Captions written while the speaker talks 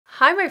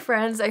Hi my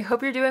friends, I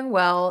hope you're doing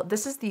well.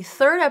 This is the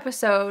third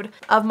episode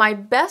of my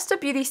Best of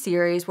Beauty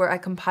series where I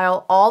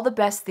compile all the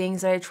best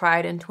things that I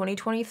tried in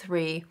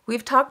 2023.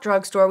 We've talked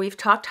drugstore, we've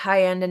talked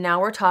high-end, and now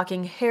we're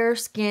talking hair,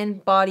 skin,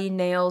 body,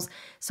 nails,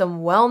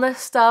 some wellness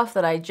stuff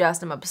that I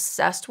just am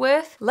obsessed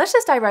with. Let's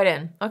just dive right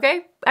in,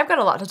 okay? I've got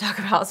a lot to talk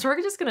about, so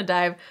we're just gonna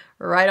dive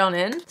right on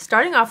in.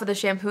 Starting off with a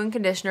shampoo and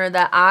conditioner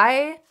that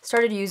I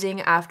started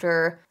using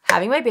after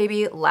having my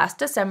baby last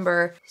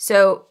December.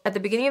 So at the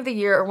beginning of the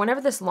year, or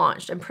whenever this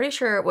launched, I'm pretty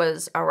sure it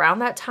was around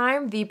that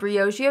time, the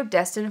Briogeo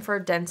Destined for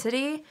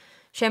Density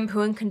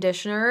shampoo and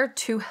conditioner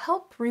to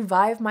help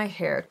revive my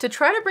hair, to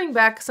try to bring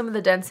back some of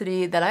the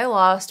density that I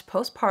lost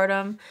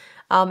postpartum.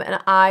 And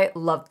I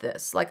love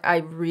this. Like, I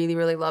really,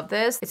 really love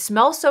this. It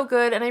smells so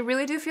good, and I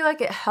really do feel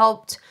like it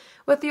helped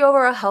with the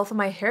overall health of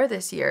my hair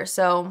this year.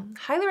 So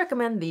highly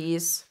recommend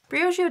these.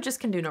 Briogeo just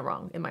can do no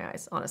wrong in my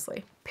eyes,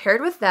 honestly.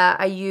 Paired with that,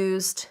 I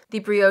used the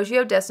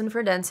Briogeo Destined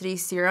for Density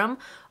Serum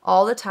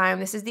all the time.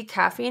 This is the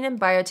caffeine and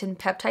biotin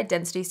peptide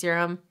density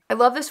serum. I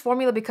love this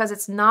formula because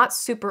it's not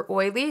super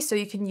oily, so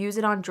you can use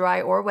it on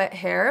dry or wet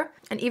hair.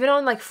 And even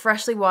on like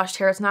freshly washed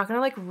hair, it's not gonna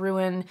like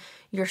ruin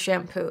your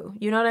shampoo.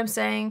 You know what I'm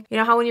saying? You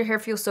know how when your hair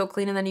feels so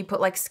clean and then you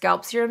put like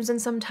scalp serums in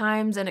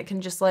sometimes and it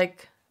can just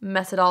like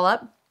mess it all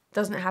up?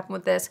 Doesn't happen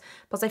with this.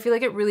 Plus I feel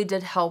like it really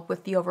did help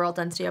with the overall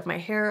density of my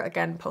hair.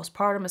 Again,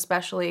 postpartum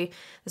especially.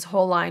 This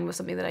whole line was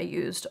something that I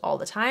used all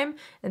the time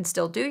and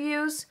still do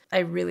use. I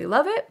really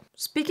love it.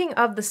 Speaking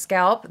of the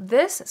scalp,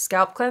 this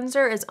scalp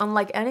cleanser is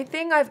unlike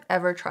anything I've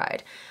ever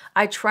tried.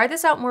 I tried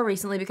this out more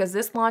recently because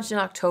this launched in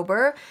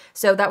October,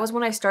 so that was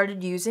when I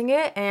started using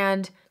it,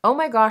 and oh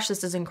my gosh,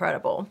 this is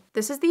incredible.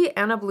 This is the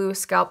Anablue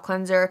Scalp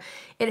Cleanser.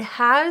 It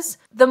has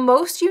the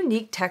most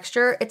unique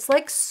texture. It's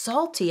like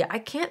salty. I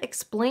can't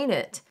explain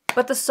it.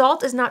 But the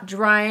salt is not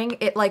drying.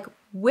 It like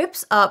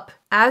whips up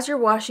as you're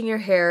washing your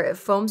hair. It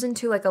foams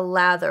into like a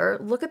lather.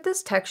 Look at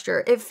this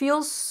texture. It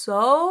feels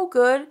so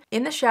good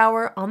in the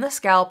shower, on the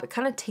scalp. It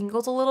kind of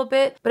tingles a little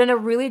bit, but in a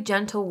really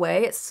gentle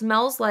way. It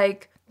smells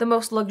like the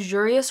most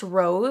luxurious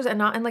rose, and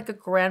not in like a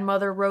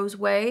grandmother rose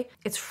way.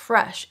 It's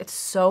fresh. It's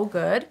so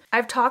good.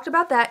 I've talked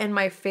about that in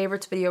my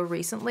favorites video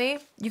recently.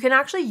 You can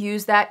actually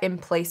use that in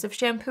place of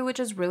shampoo,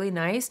 which is really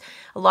nice.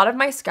 A lot of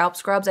my scalp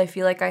scrubs, I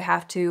feel like I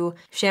have to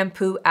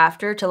shampoo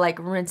after to like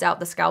rinse out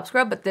the scalp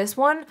scrub, but this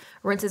one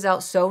rinses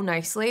out so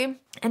nicely.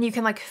 And you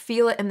can like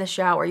feel it in the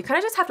shower. You kind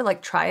of just have to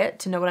like try it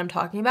to know what I'm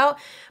talking about,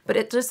 but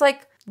it just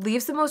like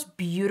leaves the most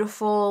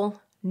beautiful,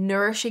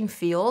 nourishing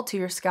feel to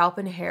your scalp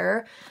and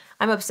hair.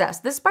 I'm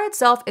obsessed. This by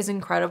itself is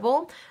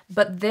incredible,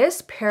 but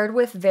this paired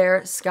with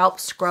their scalp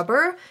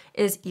scrubber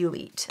is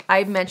elite.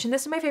 I mentioned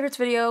this in my favorites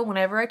video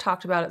whenever I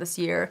talked about it this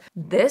year.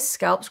 This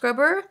scalp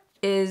scrubber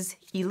is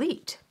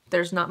elite.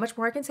 There's not much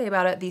more I can say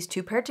about it. These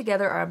two paired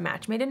together are a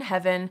match made in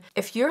heaven.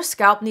 If your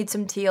scalp needs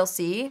some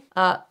TLC,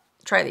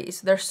 try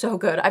these. They're so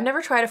good. I've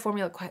never tried a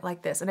formula quite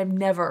like this, and I've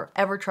never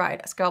ever tried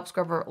a scalp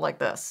scrubber like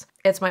this.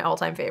 It's my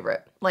all-time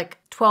favorite. Like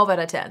 12 out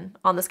of 10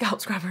 on the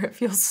scalp scrubber. It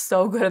feels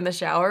so good in the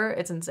shower.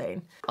 It's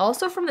insane.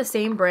 Also from the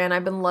same brand,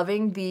 I've been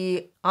loving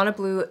the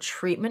Anablue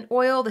Treatment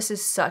Oil. This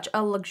is such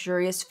a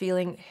luxurious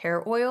feeling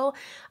hair oil.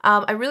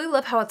 I really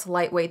love how it's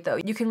lightweight though.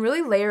 You can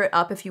really layer it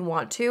up if you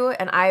want to,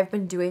 and I've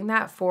been doing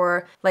that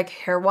for like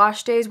hair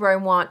wash days where I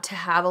want to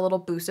have a little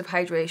boost of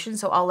hydration.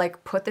 So I'll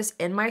like put this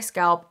in my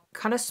scalp,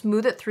 kind of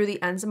smooth it through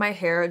the ends of my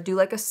hair, do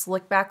like a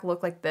slick back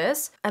look like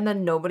this, and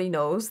then nobody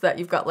knows that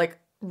you've got like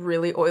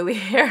really oily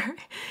hair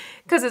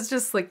because it's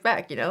just slicked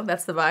back, you know,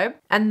 that's the vibe.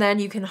 And then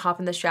you can hop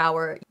in the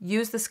shower,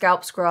 use the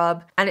scalp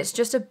scrub, and it's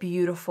just a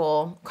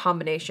beautiful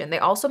combination. They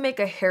also make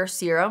a hair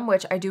serum,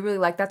 which I do really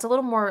like. That's a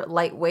little more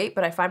lightweight,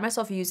 but I find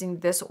myself using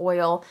this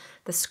oil,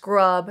 the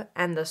scrub,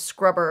 and the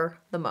scrubber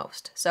the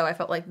most. So I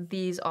felt like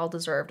these all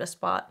deserved a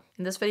spot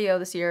in this video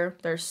this year.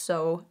 They're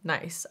so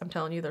nice. I'm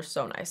telling you, they're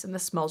so nice. And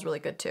this smells really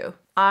good too.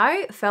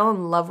 I fell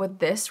in love with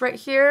this right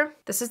here.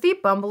 This is the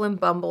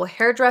Bumble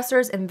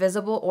Hairdresser's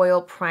Invisible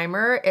Oil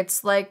Primer.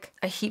 It's like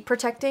a heat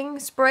protecting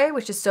spray,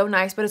 which is so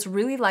nice, but it's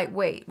really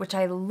lightweight, which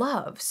I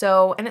love.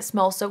 So, and it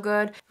smells so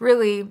good.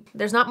 Really,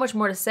 there's not much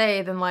more to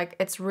say than like,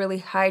 it's really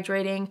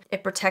hydrating.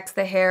 It protects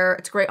the hair.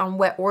 It's great on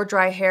wet or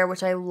dry hair,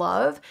 which I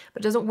love,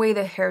 but doesn't weigh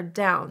the hair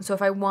down. So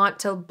if I want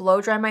to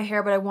blow dry my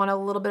hair, but I want a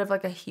little bit of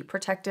like a heat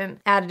protectant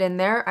added in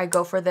there, I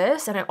go for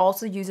this. And I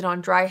also use it on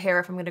dry hair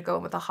if I'm gonna go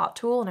in with a hot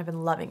tool, and I've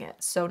been loving it.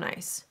 So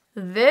nice.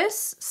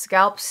 This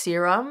scalp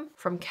serum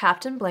from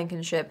Captain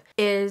Blankenship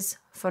is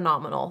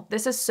phenomenal.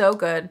 This is so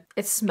good.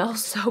 It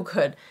smells so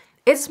good.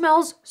 It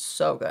smells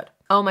so good.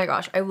 Oh my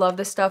gosh, I love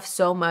this stuff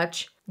so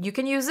much. You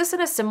can use this in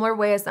a similar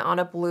way as the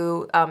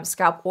Anablue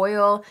scalp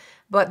oil,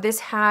 but this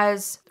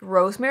has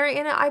rosemary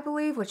in it, I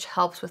believe, which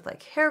helps with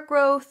like hair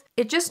growth.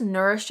 It just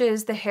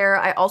nourishes the hair.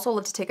 I also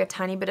love to take a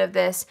tiny bit of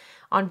this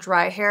on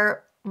dry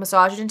hair.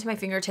 massage it into my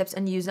fingertips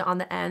and use it on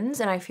the ends,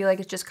 and I feel like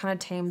it just kind of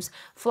tames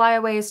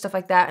flyaways, stuff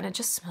like that, and it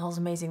just smells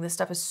amazing. This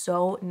stuff is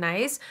so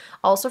nice.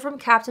 Also from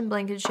Captain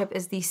Blankenship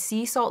is the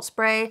sea salt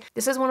spray.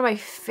 This is one of my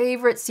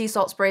favorite sea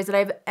salt sprays that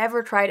I've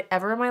ever tried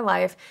ever in my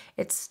life.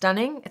 It's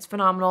stunning. It's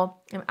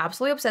phenomenal. I'm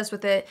absolutely obsessed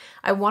with it.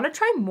 I want to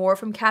try more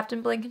from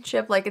Captain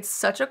Blankenship. Like, it's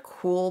such a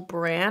cool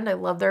brand. I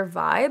love their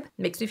vibe. It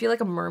makes me feel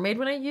like a mermaid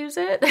when I use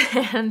it.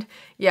 And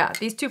yeah,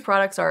 these two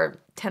products are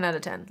 10 out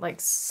of 10, like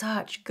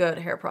such good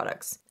hair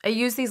products. I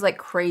use these like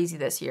crazy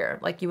this year,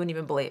 like you wouldn't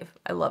even believe.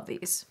 I love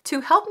these.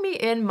 To help me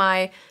in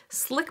my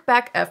slick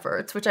back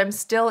efforts, which I'm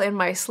still in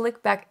my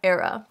slick back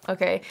era,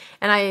 okay?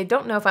 And I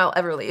don't know if I'll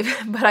ever leave,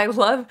 but I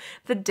love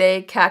the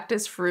Day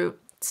Cactus Fruit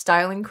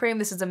styling cream.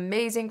 This is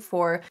amazing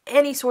for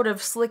any sort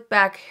of slick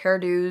back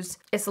hairdos.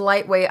 It's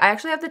lightweight. I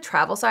actually have the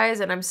travel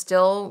size and I'm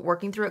still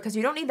working through it because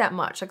you don't need that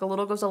much. Like, a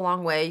little goes a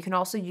long way. You can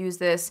also use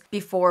this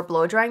before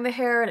blow drying the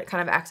hair and it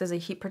kind of acts as a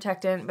heat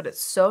protectant, but it's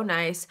so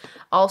nice.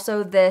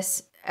 Also,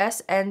 this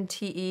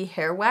SNTE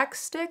hair wax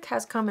stick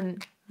has come in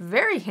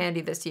very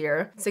handy this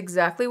year. It's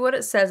exactly what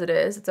it says it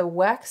is. It's a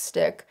wax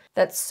stick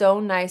that's so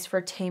nice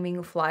for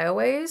taming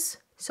flyaways.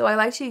 So I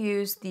like to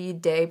use the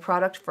Day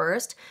product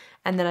first,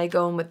 and then I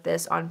go in with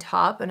this on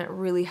top, and it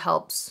really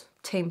helps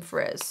tame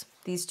frizz.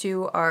 These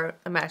two are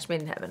a match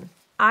made in heaven.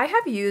 I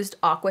have used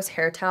Aquis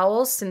hair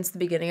towels since the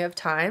beginning of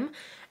time,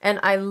 and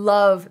I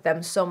love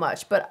them so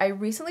much, but I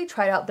recently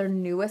tried out their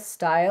newest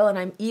style, and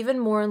I'm even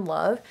more in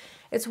love.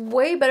 It's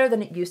way better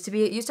than it used to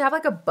be. It used to have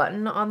like a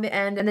button on the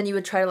end and then you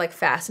would try to like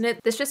fasten it.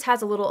 This just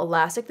has a little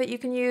elastic that you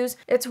can use.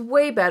 It's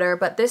way better,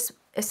 but this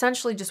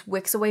essentially just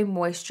wicks away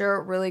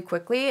moisture really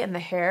quickly in the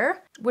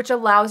hair, which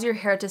allows your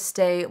hair to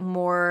stay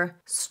more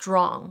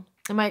strong.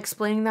 Am I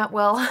explaining that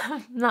well?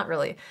 Not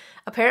really.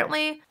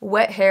 Apparently,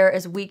 wet hair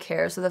is weak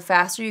hair, so the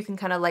faster you can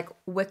kind of like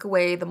wick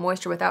away the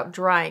moisture without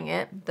drying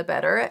it, the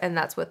better, and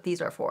that's what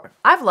these are for.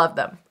 I've loved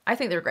them. I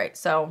think they're great,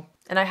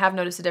 and I have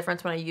noticed a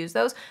difference when I use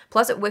those.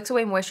 Plus, it wicks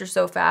away moisture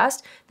so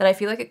fast that I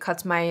feel like it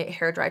cuts my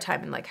hair dry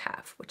time in like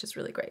half, which is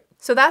really great.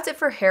 So that's it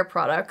for hair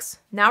products.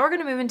 Now we're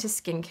gonna move into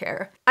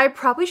skincare. I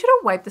probably should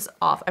have wiped this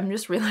off. I'm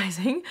just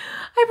realizing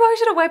I probably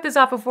should have wiped this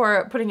off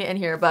before putting it in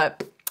here,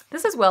 but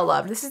this is well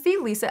loved. This is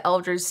the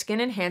Eldridge Skin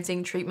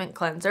Enhancing Treatment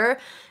Cleanser.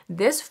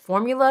 This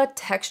formula,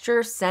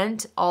 texture,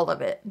 scent, all of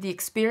it. The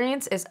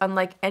experience is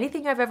unlike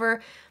anything I've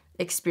ever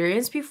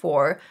experienced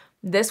before.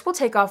 This will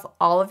take off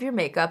all of your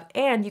makeup,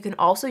 and you can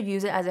also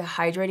use it as a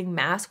hydrating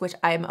mask, which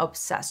I am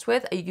obsessed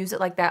with. I use it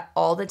like that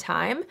all the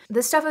time.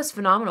 This stuff is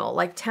phenomenal,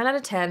 like 10 out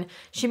of 10.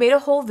 She made a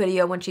whole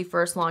video when she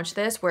first launched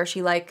this where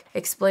she like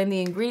explained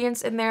the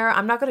ingredients in there.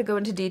 I'm not gonna go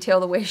into detail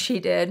the way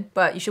she did,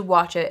 but you should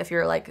watch it if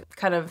you're like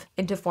kind of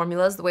into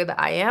formulas the way that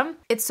I am.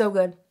 It's so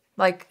good.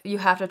 Like, you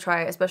have to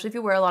try it, especially if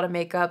you wear a lot of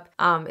makeup.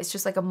 It's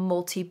just like a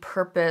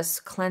multi-purpose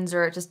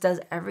cleanser. It just does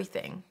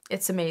everything.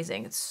 It's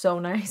amazing. It's so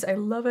nice. I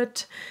love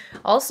it.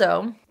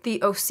 Also, the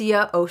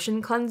Osea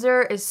Ocean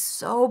Cleanser is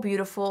so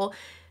beautiful.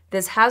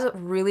 This has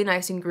really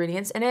nice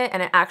ingredients in it,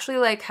 and it actually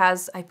like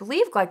has, I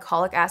believe,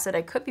 glycolic acid.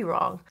 I could be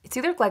wrong. It's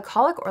either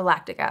glycolic or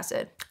lactic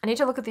acid. I need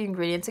to look at the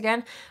ingredients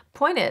again.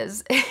 Point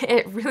is,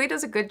 it really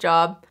does a good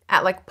job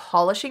at like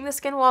polishing the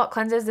skin while it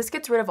cleanses. This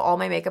gets rid of all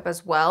my makeup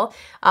as well,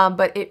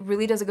 but it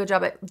really does a good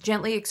job at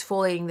gently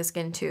exfoliating the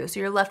skin too. So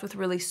you're left with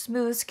really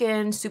smooth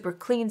skin, super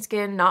clean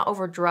skin, not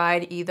over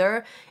dried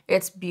either.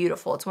 It's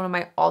beautiful. It's one of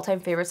my all-time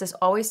favorites. This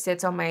always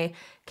sits on my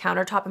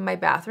countertop in my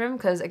bathroom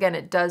because, again,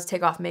 it does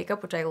take off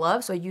makeup, which I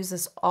love, so I use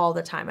this all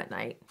the time at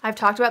night. I've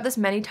talked about this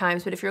many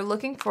times, but if you're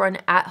looking for an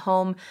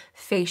at-home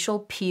facial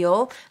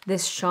peel,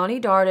 this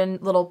Shani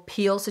Darden little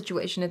peel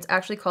situation, it's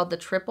actually called the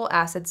Triple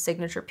Acid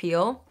Signature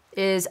Peel,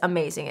 is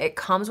amazing. It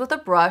comes with a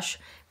brush,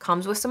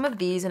 comes with some of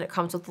these, and it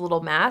comes with a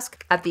little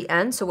mask at the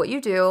end. So what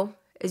you do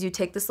is you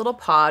take this little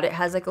pod, it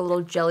has like a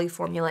little jelly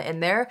formula in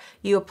there,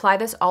 you apply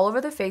this all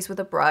over the face with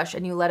a brush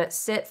and you let it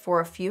sit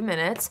for a few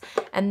minutes,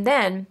 and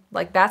then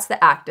like that's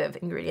the active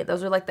ingredient,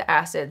 those are like the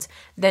acids.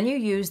 Then you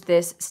use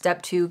this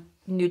step 2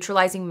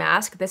 neutralizing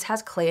mask. This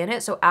has clay in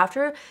it, so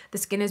after the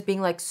skin is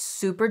being like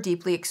super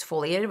deeply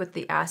exfoliated with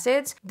the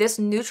acids, this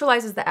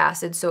neutralizes the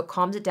acids, so it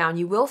calms it down.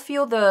 You will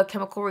feel the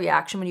chemical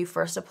reaction when you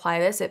first apply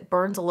this. It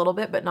burns a little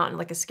bit, but not in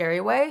like a scary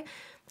way.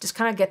 Just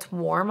kind of gets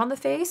warm on the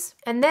face,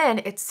 and then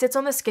it sits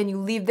on the skin. You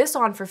leave this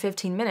on for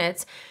 15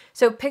 minutes.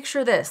 So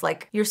picture this,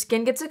 like your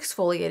skin gets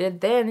exfoliated,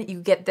 then you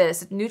get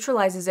this, it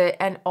neutralizes it,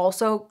 and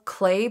also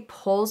clay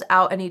pulls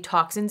out any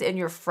toxins in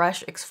your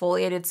fresh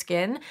exfoliated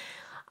skin.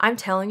 I'm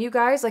telling you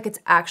guys, like, it's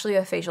actually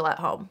a facial at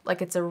home.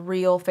 Like, it's a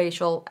real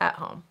facial at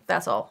home.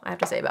 That's all I have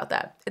to say about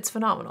that. It's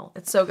phenomenal.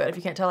 It's so good. If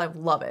you can't tell, I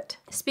love it.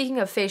 Speaking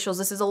of facials,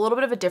 this is a little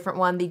bit of a different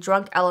one. The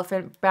Drunk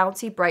Elephant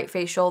Bouncy Bright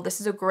Facial.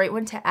 This is a great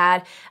one to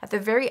add at the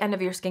very end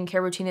of your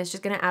skincare routine. It's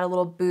just gonna add a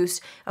little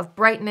boost of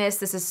brightness.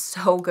 This is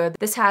so good.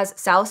 This has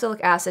salicylic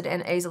acid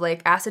and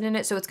azelaic acid in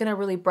it, so it's gonna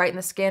really brighten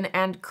the skin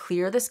and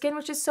clear the skin,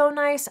 which is so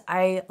nice.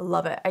 I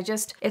love it.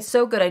 It's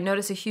so good. I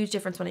notice a huge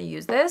difference when I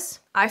use this.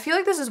 I feel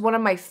like this is one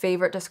of my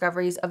favorite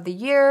discoveries of the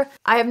year.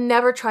 I have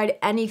never tried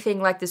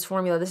anything like this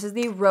formula. This is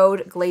the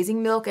Rhode Glaze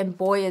glazing milk, and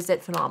boy is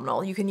it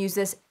phenomenal. You can use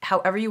this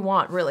however you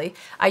want, really.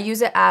 I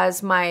use it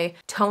as my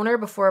toner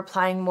before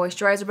applying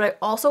moisturizer, but I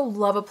also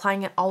love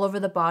applying it all over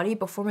the body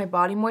before my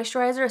body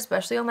moisturizer,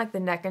 especially on like the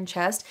neck and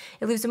chest.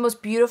 It leaves the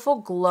most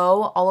beautiful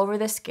glow all over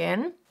the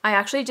skin. I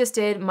actually just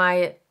did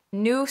my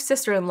new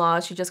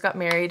sister-in-law, she just got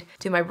married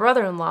to my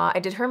brother-in-law. I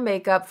did her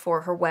makeup for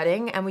her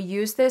wedding, and we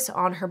used this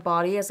on her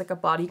body as like a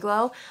body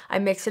glow. I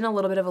mixed in a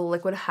little bit of a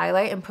liquid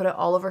highlight and put it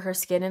all over her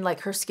skin, and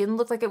like her skin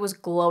looked like it was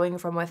glowing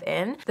from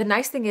within. The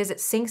nice thing is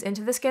it sinks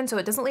into the skin, so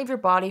it doesn't leave your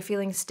body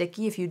feeling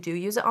sticky if you do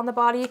use it on the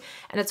body,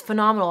 and it's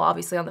phenomenal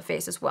obviously on the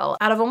face as well.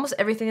 Out of almost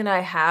everything that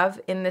I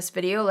have in this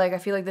video, like I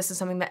feel like this is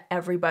something that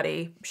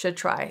everybody should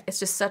try. It's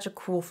just such a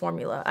cool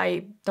formula.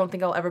 I don't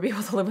think I'll ever be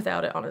able to live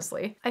without it,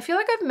 honestly. I feel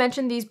like I've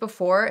mentioned these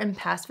before in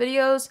past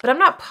videos, but I'm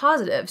not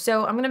positive,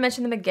 so I'm gonna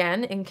mention them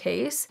again in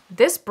case.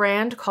 This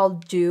brand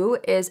called Dew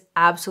is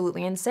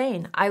absolutely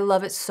insane. I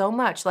love it so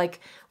much.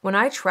 Like when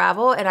I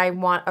travel and I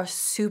want a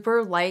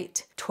super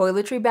light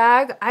toiletry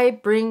bag, I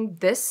bring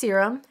this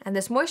serum and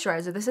this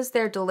moisturizer. This is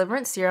their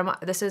Deliverance serum.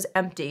 This is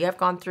empty. I've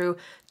gone through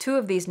 2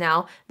 of these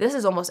now. This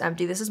is almost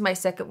empty. This is my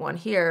second one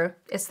here.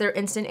 It's their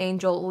Instant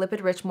Angel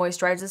Lipid Rich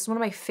Moisturizer. This is one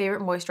of my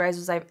favorite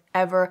moisturizers I've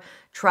ever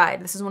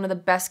tried. This is one of the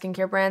best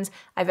skincare brands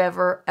I've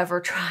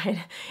ever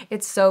tried.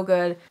 It's so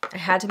good. I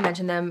had to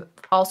mention them.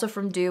 Also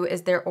from Dew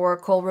is their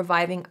Oracle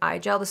Reviving Eye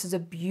Gel. This is a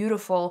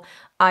beautiful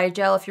eye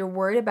gel. If you're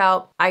worried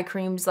about eye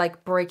creams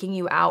like breaking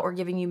you out or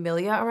giving you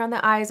milia around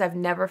the eyes, I've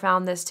never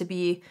found this to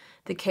be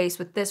the case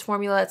with this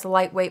formula. It's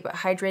lightweight but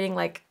hydrating.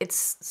 Like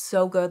it's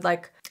so good.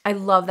 Like I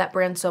love that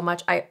brand so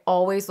much. I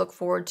always look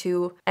forward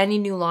to any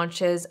new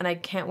launches, and I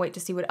can't wait to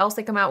see what else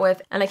they come out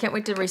with. And I can't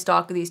wait to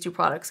restock these 2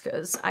 products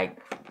because I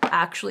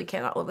actually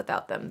cannot live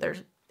without them. They're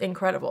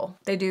incredible.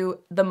 They do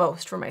the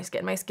most for my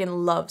skin. My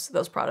skin loves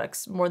those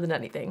products more than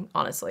anything,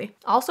 honestly.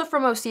 Also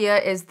from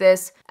Osea is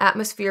this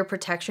Atmosphere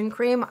Protection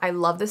Cream. I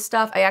love this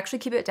stuff. I actually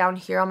keep it down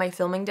here on my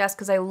filming desk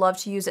because I love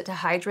to use it to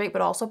hydrate,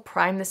 but also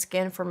prime the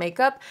skin for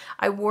makeup.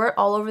 I wore it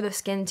all over the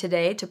skin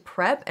today to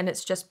prep, and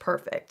it's just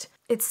perfect.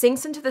 It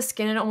sinks into the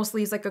skin and almost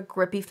leaves like a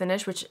grippy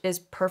finish, which is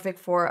perfect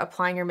for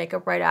applying your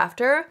makeup right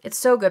after. It's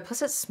so good.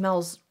 Plus it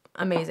smells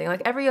amazing.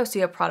 Like every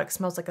Osea product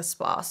smells like a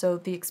spa, so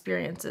the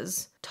experience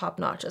is top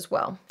notch as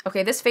well.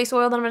 Okay, this face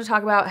oil that I'm going to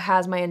talk about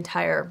has my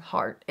entire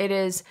heart. It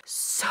is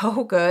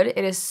so good.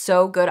 It is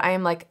so good. I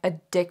am like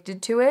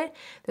addicted to it.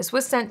 This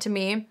was sent to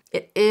me.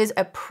 It is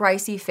a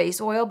pricey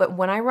face oil, but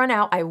when I run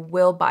out, I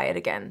will buy it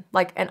again.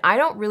 Like, and I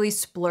don't really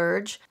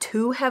splurge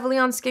too heavily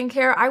on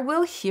skincare. I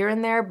will here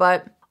and there,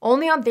 but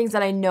only on things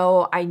that I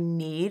know I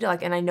need,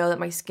 like, and I know that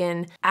my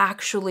skin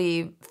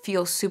actually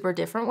feels super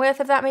different with,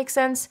 if that makes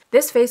sense.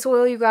 This face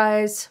oil, you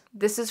guys,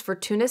 this is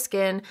Fortuna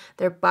Skin,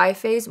 their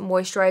Biphase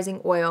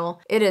Moisturizing Oil.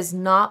 It is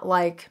not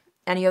like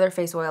any other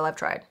face oil I've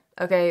tried.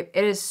 Okay,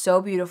 it is so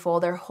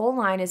beautiful. Their whole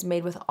line is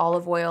made with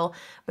olive oil,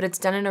 but it's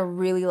done in a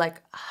really like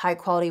high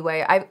quality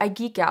way. I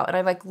geek out and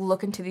I like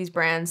look into these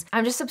brands.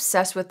 I'm just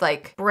obsessed with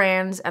like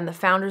brands and the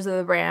founders of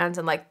the brands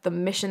and like the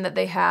mission that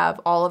they have,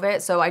 all of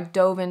it. So I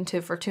dove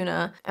into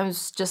Fortuna. I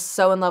was just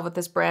so in love with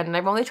this brand, and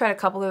I've only tried a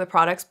couple of the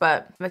products,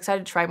 but I'm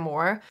excited to try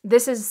more.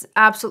 This is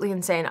absolutely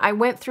insane. I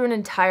went through an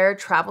entire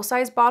travel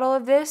size bottle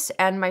of this,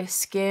 and my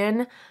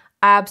skin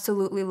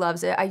absolutely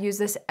loves it. I use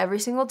this every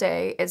single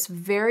day. It's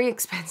very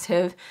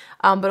expensive,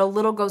 but a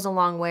little goes a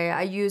long way.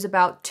 I use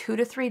about 2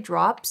 to 3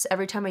 drops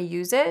every time I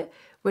use it,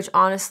 which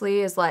honestly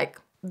is like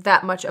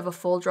that much of a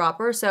full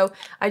dropper. So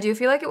I do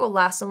feel like it will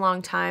last a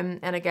long time.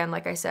 And again,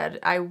 like I said,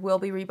 I will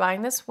be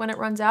rebuying this when it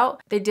runs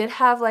out. They did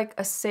have like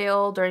a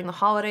sale during the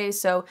holidays.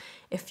 So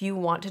if you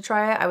want to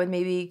try it, I would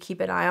maybe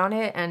keep an eye on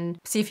it and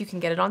see if you can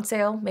get it on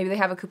sale. Maybe they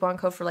have a coupon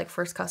code for like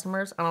first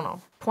customers. I don't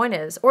know. Point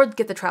is, or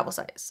get the travel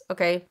size,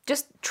 okay?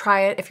 Just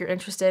try it if you're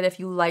interested. If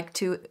you like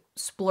to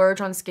splurge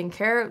on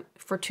skincare,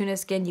 Fortuna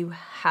Skin, you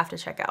have to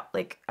check out.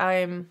 Like,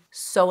 I'm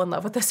so in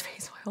love with this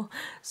face oil.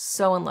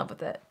 So in love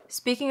with it.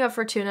 Speaking of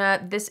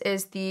Fortuna, this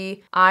is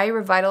the Eye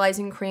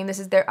Revitalizing Cream. This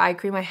is their eye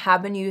cream. I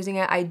have been using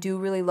it. I do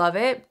really love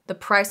it. The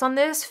price on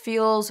this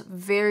feels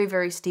very,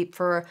 very steep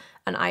for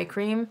an eye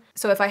cream.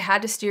 So if I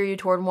had to steer you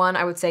toward one,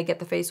 I would say get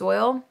the face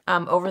oil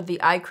over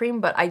the eye cream,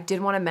 but I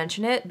did want to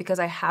mention it because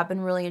I have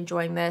been really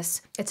enjoying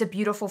this. It's a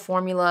beautiful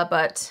formula,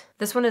 but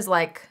this one is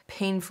like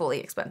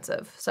painfully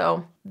expensive.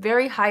 So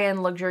very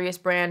high-end luxurious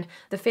brand.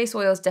 The face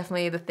oil is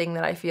definitely the thing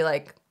that I feel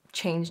like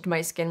changed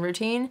my skin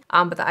routine,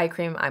 but the eye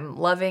cream I'm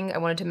loving. I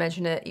wanted to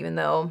mention it even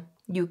though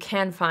you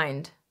can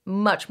find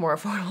much more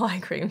affordable eye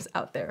creams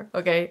out there,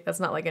 okay?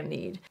 That's not like a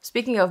need.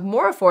 Speaking of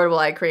more affordable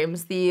eye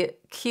creams, the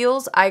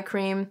Kiehl's eye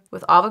cream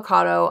with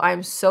avocado.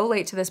 I'm so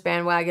late to this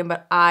bandwagon,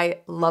 but I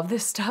love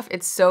this stuff.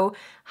 It's so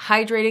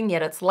hydrating,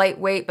 yet it's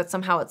lightweight, but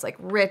somehow it's like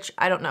rich.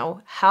 I don't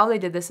know how they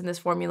did this in this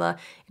formula.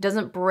 It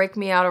doesn't break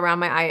me out around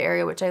my eye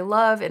area, which I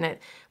love, and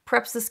it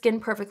preps the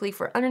skin perfectly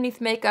for underneath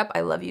makeup.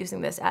 I love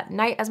using this at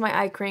night as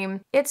my eye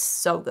cream. It's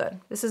so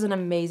good. This is an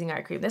amazing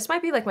eye cream. This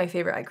might be like my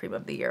favorite eye cream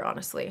of the year,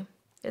 honestly.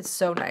 It's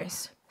so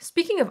nice.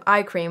 Speaking of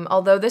eye cream,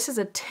 although this is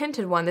a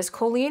tinted one, this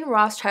Colleen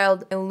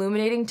Rothschild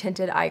Illuminating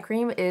Tinted Eye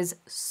Cream is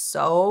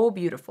so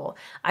beautiful.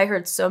 I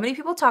heard so many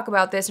people talk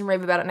about this and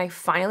rave about it, and I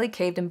finally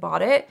caved and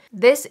bought it.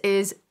 This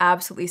is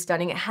absolutely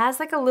stunning. It has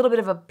like a little bit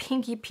of a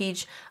pinky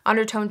peach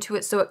undertone to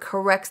it, so it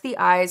corrects the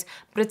eyes,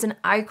 but it's an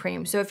eye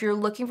cream. So if you're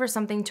looking for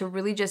something to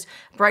really just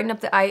brighten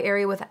up the eye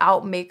area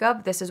without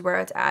makeup, this is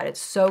where it's at.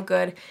 It's so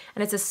good,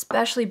 and it's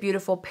especially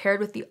beautiful paired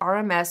with the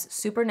RMS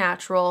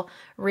Supernatural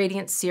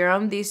Radiant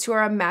Serum. These two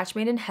are a match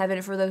made in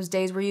heaven for those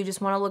days where you just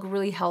want to look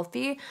really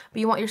healthy, but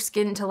you want your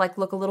skin to like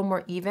look a little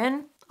more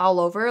even all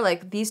over.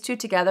 Like these two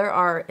together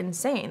are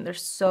insane. They're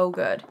so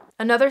good.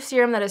 Another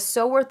serum that is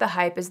so worth the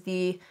hype is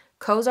the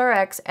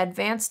CosRx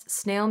Advanced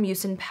Snail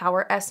Mucin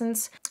Power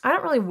Essence. I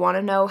don't really want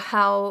to know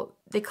how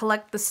they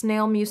collect the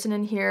snail mucin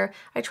in here.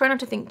 I try not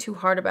to think too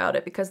hard about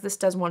it because this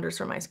does wonders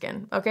for my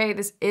skin, okay?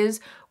 This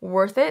is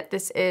worth it.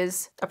 This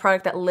is a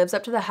product that lives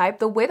up to the hype.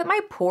 The way that my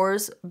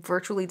pores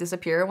virtually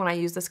disappear when I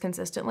use this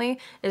consistently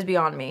is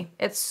beyond me.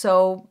 It's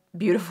so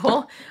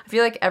beautiful. I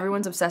feel like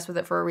everyone's obsessed with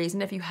it for a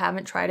reason. If you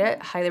haven't tried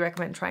it, highly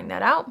recommend trying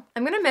that out.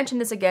 I'm gonna mention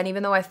this again,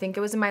 even though I think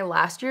it was in my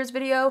last year's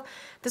video.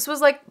 This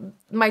was like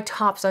my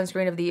top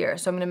sunscreen of the year.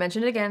 So I'm gonna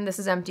mention it again. This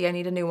is empty, I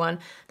need a new one.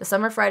 The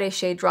Summer Friday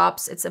Shade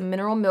Drops. It's a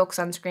mineral milk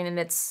sunscreen and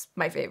it's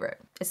my favorite.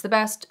 It's the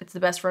best. It's the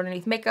best for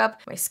underneath makeup.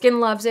 My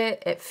skin loves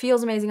it. It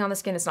feels amazing on the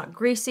skin. It's not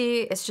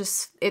greasy.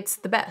 It's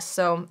the best.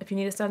 So if you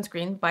need a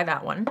sunscreen, buy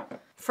that one.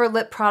 For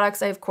lip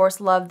products, I of course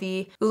love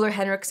the Uller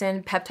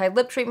Henriksen Peptide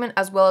Lip Treatment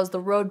as well as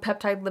the Rhode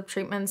Peptide Lip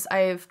Treatments.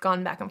 I've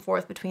gone back and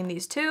forth between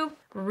these two.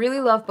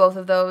 Really love both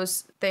of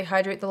those. They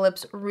hydrate the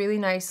lips really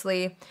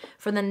nicely.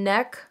 For the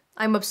neck,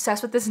 I'm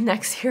obsessed with this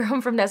neck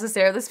serum from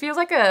Necessaire. This feels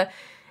like an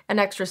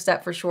extra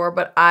step for sure,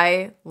 but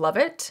I love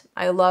it.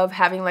 I love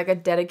having like a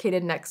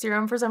dedicated neck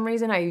serum for some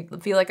reason. I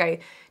feel like I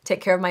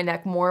take care of my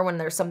neck more when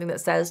there's something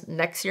that says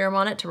neck serum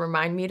on it to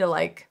remind me to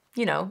like,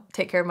 you know,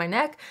 take care of my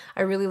neck.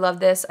 I really love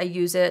this. I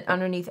use it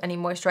underneath any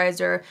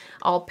moisturizer.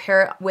 I'll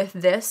pair it with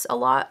this a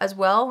lot as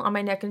well on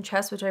my neck and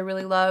chest, which I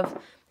really love.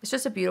 It's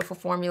just a beautiful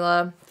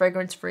formula,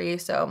 fragrance free,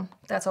 so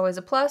that's always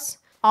a plus.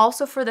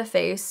 Also for the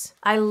face,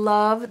 I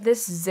love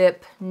this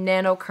Zip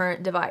nano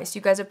current device.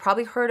 You guys have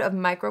probably heard of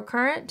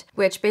microcurrent,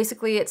 which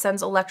basically it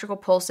sends electrical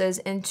pulses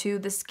into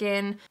the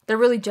skin. They're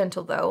really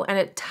gentle though, and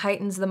it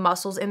tightens the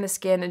muscles in the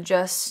skin and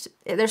just,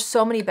 there's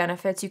so many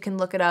benefits. You can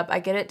look it up. I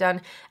get it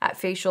done at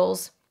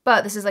facials.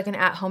 But this is like an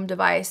at-home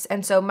device.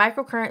 And so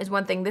microcurrent is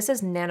one thing. This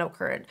is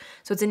nanocurrent.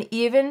 So it's an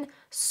even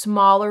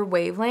smaller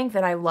wavelength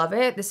and I love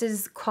it. This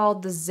is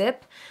called the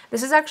Zip.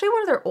 This is actually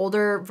one of their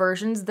older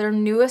versions. Their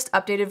newest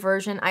updated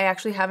version, I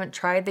actually haven't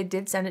tried. They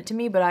did send it to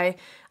me, but I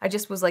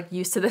just was like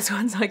used to this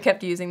one, so I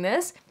kept using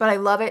this. But I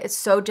love it. It's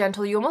so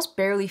gentle. You almost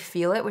barely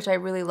feel it, which I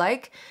really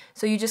like.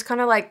 So you just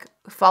kind of like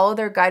follow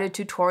their guided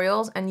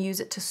tutorials and use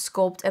it to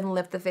sculpt and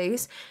lift the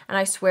face. And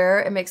I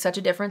swear it makes such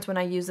a difference when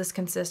I use this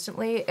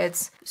consistently.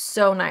 It's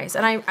so nice.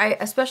 And I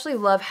especially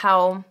love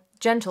how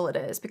gentle it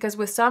is, because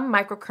with some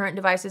microcurrent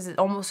devices, it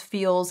almost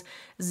feels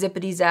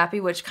zippity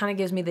zappy, which kind of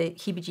gives me the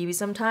heebie-jeebies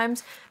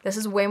sometimes. This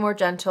is way more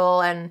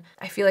gentle and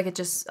I feel like it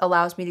just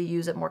allows me to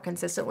use it more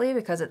consistently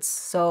because it's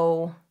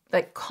so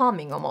like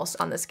calming almost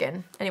on the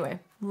skin. Anyway,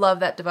 love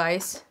that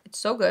device. It's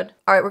so good.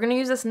 All right, we're gonna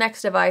use this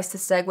next device to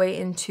segue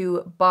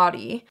into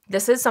body.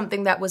 This is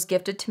something that was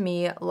gifted to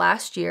me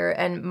last year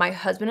and my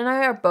husband and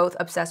I are both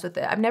obsessed with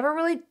it. I've never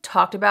really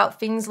talked about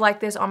things like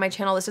this on my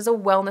channel. This is a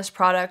wellness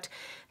product.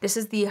 This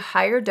is the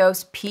Higher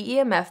Dose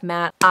PEMF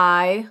mat.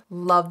 I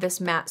love this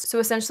mat. So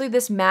essentially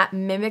this mat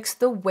mimics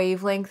the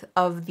wavelength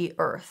of the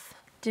earth.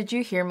 Did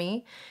you hear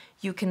me?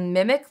 You can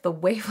mimic the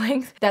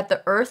wavelength that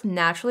the earth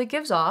naturally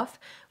gives off,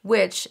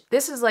 which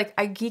this is like,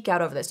 I geek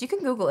out over this. You can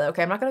Google it,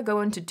 okay? I'm not gonna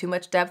go into too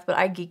much depth, but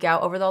I geek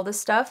out over all this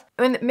stuff.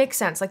 I mean, it makes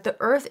sense. Like the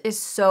earth is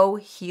so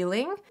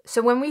healing.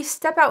 So when we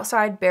step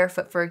outside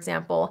barefoot, for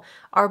example,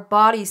 our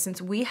body,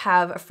 since we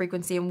have a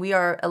frequency and we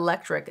are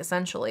electric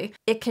essentially,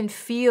 it can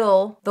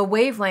feel the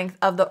wavelength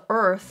of the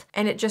earth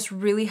and it just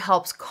really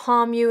helps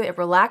calm you. It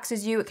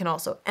relaxes you. It can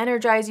also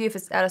energize you if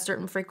it's at a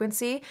certain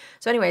frequency.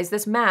 So anyways,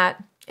 this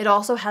mat, it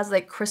also has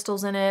like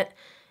crystals in it.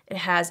 It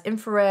has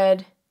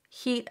infrared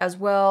heat as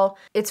well.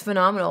 It's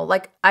phenomenal.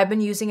 Like I've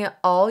been using it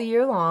all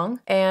year long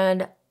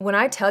and when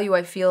I tell you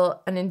I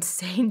feel an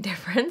insane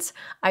difference,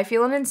 I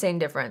feel an insane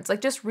difference.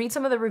 Like just read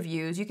some of the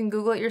reviews. You can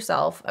Google it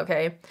yourself,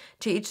 okay?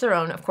 To each their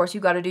own. Of course,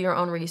 you got to do your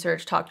own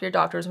research. Talk to your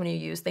doctors when you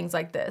use things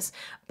like this.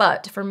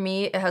 But for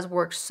me, it has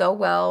worked so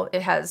well.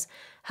 It has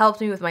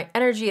helped me with my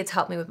energy. It's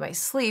helped me with my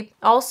sleep.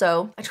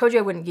 Also, I told you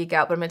I wouldn't geek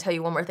out, but I'm gonna tell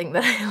you one more thing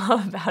that I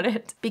love about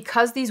it.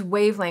 Because these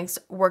wavelengths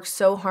work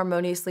so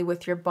harmoniously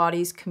with your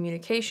body's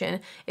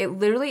communication, it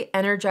literally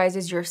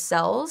energizes your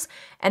cells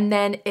and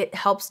then it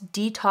helps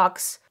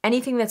detox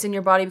anything that's in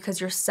your body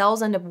because your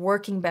cells end up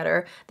working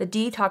better. The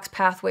detox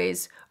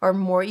pathways are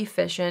more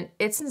efficient.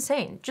 It's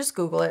insane. Just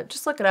Google it.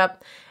 Just look it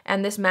up.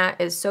 and this matte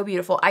is so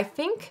beautiful. I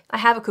think I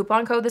have a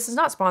coupon code. This is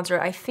not sponsored.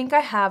 I think I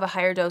have a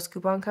higher dose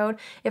coupon code.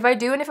 If I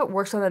do, and if it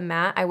works on the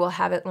matte, I will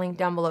have it linked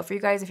down below for you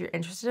guys if you're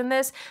interested in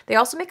this. They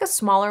also make a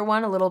smaller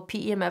one, a little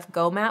PEMF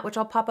Go matte, which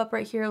I'll pop up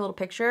right here, a little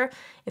picture,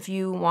 if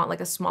you want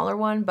like a smaller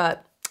one,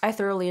 but I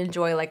thoroughly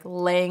enjoy like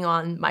laying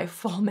on my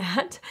full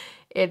matte.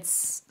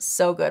 It's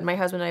so good. My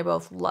husband and I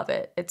both love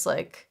it. It's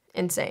like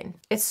insane.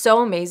 It's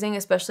so amazing,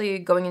 especially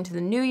going into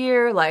the new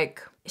year.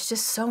 Like, it's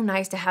just so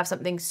nice to have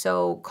something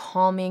so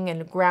calming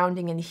and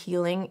grounding and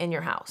healing in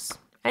your house.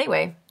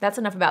 Anyway, that's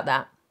enough about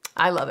that.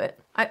 I love it.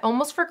 I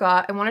almost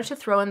forgot. I wanted to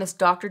throw in this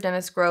Dr.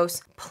 Dennis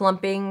Gross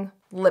plumping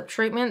lip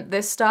treatment.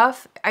 This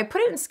stuff, I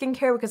put it in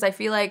skincare because I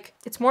feel like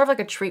it's more of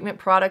like a treatment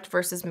product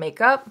versus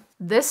makeup.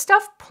 This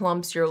stuff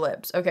plumps your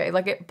lips, okay?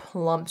 Like it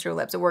plumps your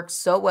lips. It works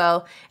so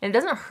well and it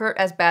doesn't hurt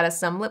as bad as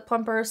some lip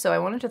plumpers. So I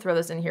wanted to throw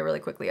this in here really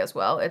quickly as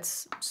well.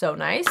 It's so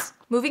nice.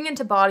 Moving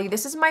into body,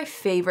 this is my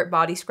favorite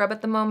body scrub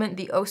at the moment,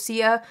 the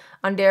Osea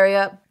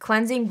Undaria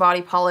Cleansing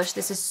Body Polish.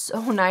 This is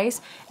so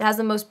nice. It has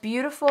the most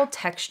beautiful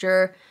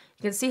texture.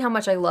 You can see how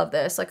much I love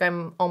this, like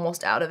I'm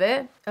almost out of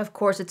it. Of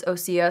course it's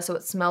Osea, so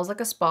it smells like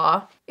a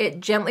spa.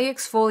 It gently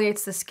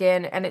exfoliates the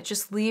skin and it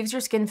just leaves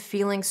your skin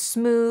feeling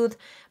smooth,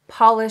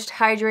 polished,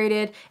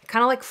 hydrated. It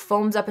kind of like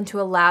foams up into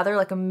a lather,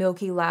 like a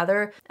milky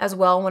lather as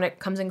well when it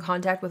comes in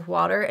contact with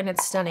water, and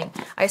it's stunning.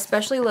 I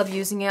especially love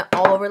using it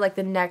all over like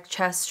the neck,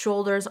 chest,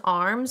 shoulders,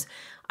 arms.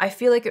 I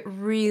feel like it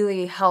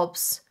really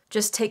helps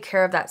just take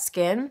care of that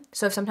skin.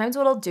 So sometimes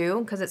what I'll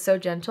do, because it's so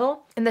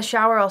gentle, in the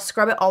shower I'll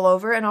scrub it all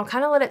over and I'll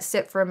kind of let it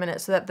sit for a minute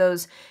so that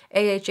those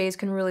AHAs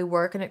can really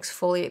work and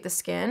exfoliate the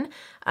skin.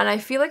 And I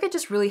feel like it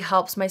just really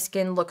helps my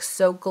skin look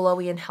so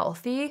glowy and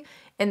healthy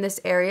in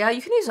this area.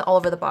 You can use it all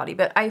over the body,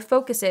 but I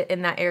focus it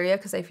in that area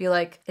because I feel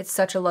like it's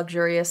such a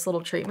luxurious little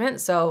treatment,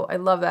 so I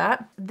love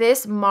that.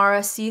 This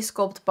Mara Sea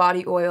Sculpt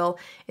Body Oil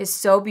is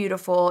so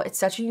beautiful. It's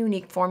such a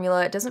unique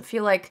formula. It doesn't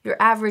feel like your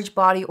average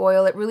body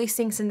oil. It really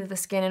sinks into the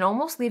skin and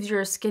almost leaves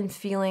your skin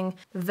feeling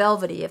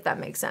velvety, if that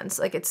makes sense.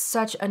 Like, it's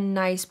such a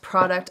nice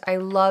product. I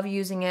love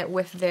using it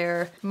with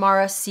their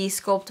Mara Sea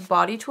Sculpt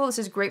Body Tool. This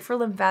is great for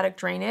lymphatic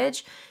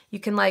drainage. You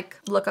can like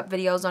look up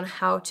videos on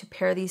how to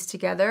pair these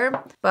together,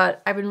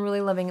 but I've been really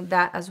loving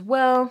that as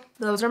well.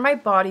 Those are my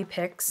body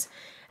picks.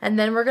 And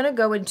then we're gonna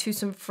go into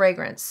some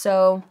fragrance.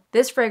 So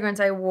this fragrance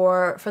I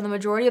wore for the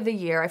majority of the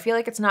year. I feel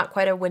like it's not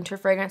quite a winter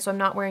fragrance, so I'm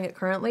not wearing it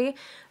currently,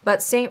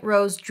 but St.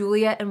 Rose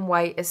Juliet and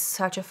White is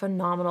such a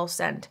phenomenal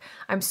scent.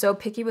 I'm so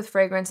picky with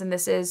fragrance, and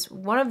this is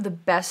one of the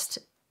best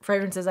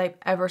fragrances I've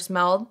ever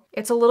smelled.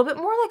 It's a little bit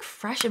more like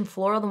fresh and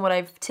floral than what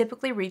I've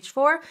typically reached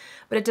for,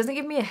 but it doesn't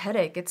give me a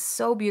headache. It's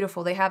so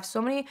beautiful. They have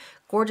so many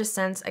gorgeous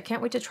scents. I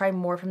can't wait to try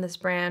more from this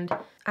brand.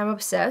 I'm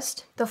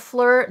obsessed. The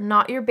Fleur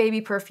Not Your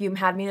Baby perfume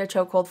had me in a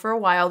chokehold for a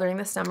while during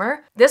the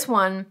summer. This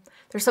one,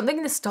 there's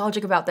something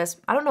nostalgic about this.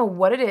 I don't know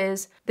what it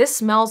is. This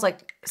smells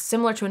like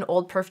similar to an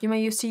old perfume I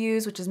used to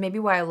use, which is maybe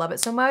why I love it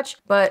so much,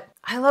 but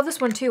I love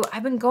this one too.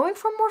 I've been going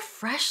for more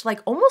fresh,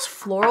 like almost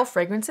floral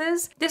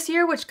fragrances this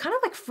year, which kind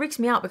of like freaks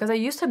me out because I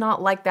used to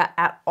not like that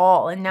at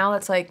all. And now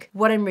that's like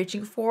what I'm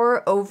reaching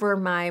for over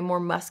my more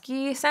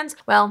musky scents.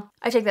 Well,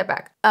 I take that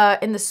back.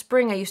 In the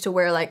spring, I used to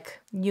wear like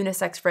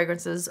unisex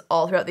fragrances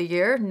all throughout the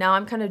year. Now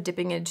I'm kind of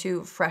dipping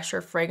into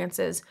fresher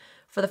fragrances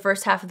for the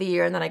first half of the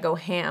year, and then I go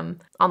ham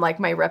on like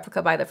my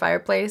replica by the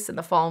fireplace in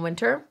the fall and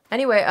winter.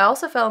 Anyway, I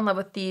also fell in love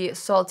with the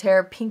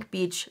Solitaire Pink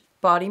Beach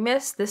Body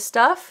Mist. This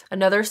stuff,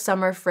 another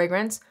summer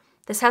fragrance.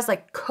 This has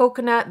like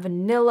coconut,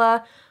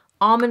 vanilla,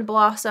 almond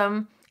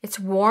blossom. It's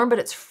warm, but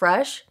it's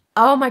fresh.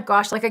 Oh my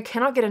gosh, like I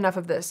cannot get enough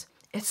of this.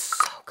 It's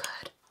so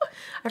good.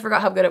 I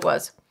forgot how good it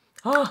was.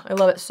 Oh, I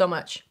love it so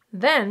much.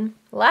 Then,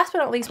 last but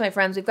not least, my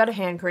friends, we've got a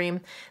hand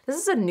cream. This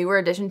is a newer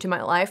addition to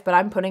my life, but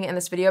I'm putting it in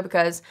this video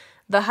because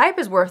the hype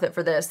is worth it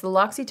for this. The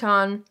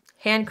L'Occitane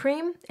Hand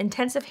Cream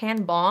Intensive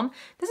Hand Balm.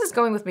 This is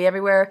going with me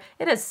everywhere.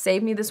 It has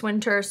saved me this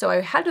winter, so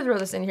I had to throw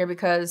this in here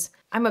because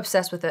I'm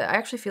obsessed with it. I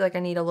actually feel like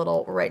I need a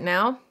little right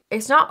now.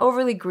 It's not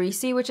overly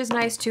greasy, which is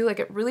nice too. Like,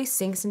 it really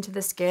sinks into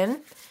the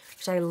skin,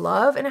 which I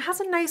love, and it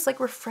has a nice like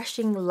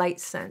refreshing light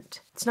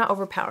scent. It's not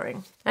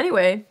overpowering.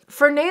 Anyway,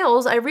 for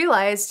nails, I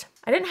realized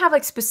I didn't have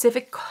like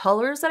specific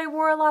colors that I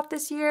wore a lot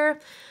this year,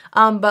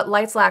 but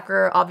Lights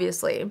Lacquer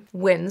obviously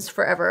wins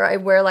forever. I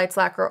wear Lights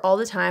Lacquer all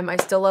the time. I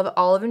still love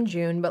Olive and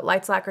June, but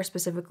Lights Lacquer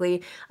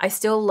specifically, I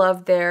still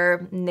love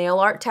their nail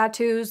art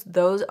tattoos.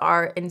 Those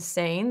are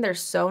insane. They're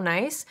so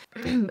nice.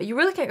 But you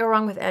really can't go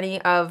wrong with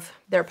any of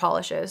their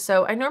polishes.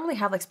 So I normally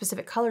have like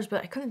specific colors,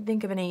 but I couldn't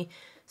think of any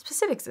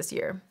specifics this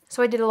year.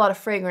 So I did a lot of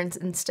fragrance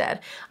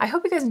instead. I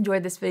hope you guys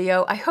enjoyed this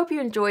video. I hope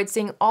you enjoyed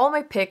seeing all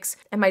my picks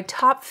and my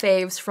top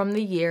faves from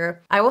the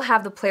year. I will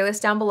have the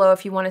playlist down below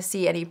if you want to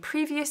see any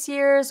previous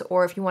years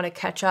or if you want to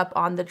catch up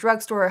on the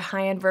drugstore or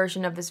high-end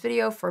version of this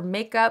video for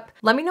makeup.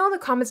 Let me know in the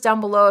comments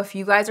down below if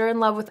you guys are in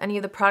love with any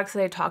of the products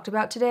that I talked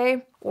about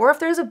today, or if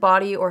there's a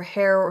body or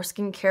hair or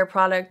skincare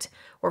product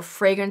or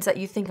fragrance that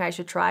you think I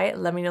should try.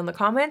 Let me know in the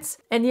comments.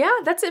 And yeah,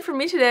 that's it for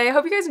me today. I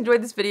hope you guys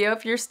enjoyed this video.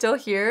 If you're still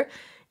here,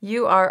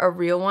 You are a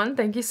real one.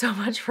 Thank you so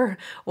much for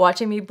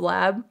watching me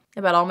blab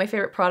about all my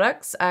favorite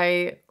products.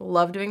 I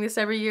love doing this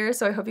every year,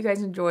 so I hope you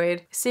guys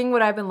enjoyed seeing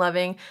what I've been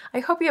loving. I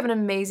hope you have an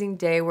amazing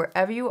day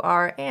wherever you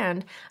are,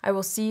 and I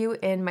will see you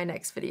in my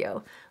next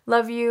video.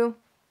 Love you.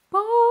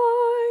 Bye.